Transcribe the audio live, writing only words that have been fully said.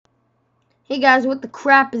Hey guys, what the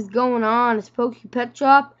crap is going on? It's Pokey Pet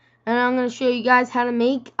Shop, and I'm going to show you guys how to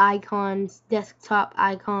make icons, desktop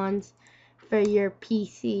icons for your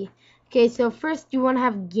PC. Okay, so first you want to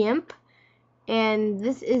have GIMP, and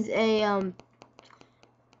this is a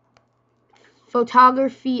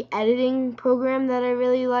photography editing program that I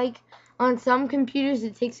really like. On some computers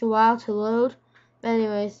it takes a while to load, but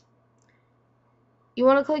anyways, you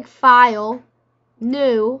want to click File,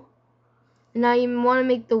 New, and now you want to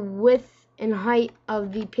make the width and height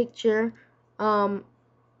of the picture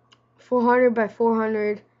 400 by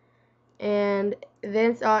 400, and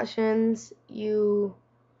advanced options, yeah,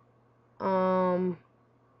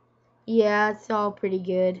 it's all pretty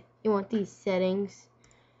good. You want these settings.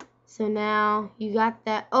 So now you got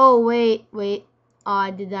that. Oh, wait, oh, I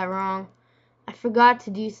did that wrong. I forgot to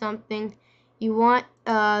do something. You want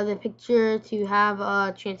the picture to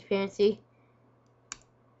have transparency.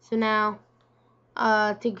 So now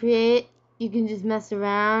to create, you can just mess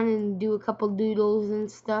around and do a couple doodles and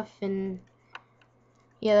stuff, and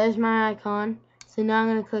yeah, there's my icon. So now I'm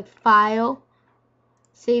going to click File,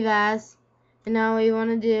 Save As, and now what you want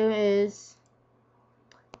to do is,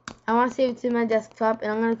 I want to save it to my desktop,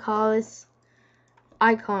 and I'm going to call this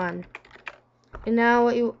icon. And now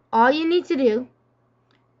all you need to do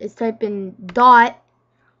is type in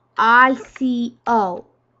 .ico,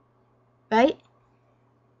 right?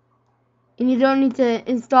 And you don't need to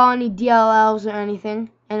install any DLLs or anything.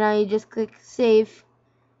 And now you just click Save,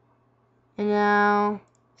 and now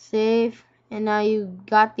Save, and now you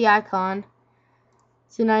got the icon.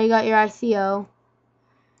 So now you got your ICO,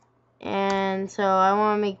 and so I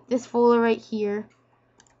want to make this folder right here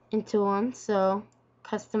into one. So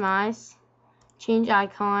customize, change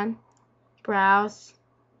icon, browse,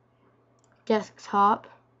 desktop,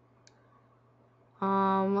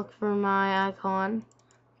 look for my icon,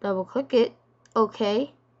 double click it,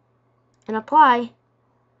 OK, and apply,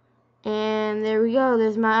 and there we go,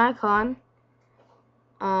 there's my icon.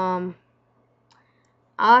 I'll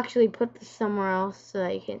actually put this somewhere else so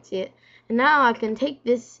that you can't see it. And now I can take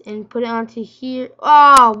this and put it onto here.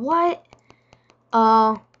 Oh, what?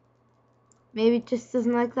 Maybe it just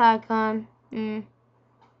doesn't like the icon.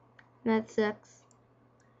 That sucks.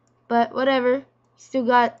 But whatever. Still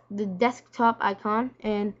got the desktop icon,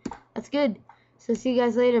 and that's good. So see you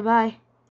guys later. Bye.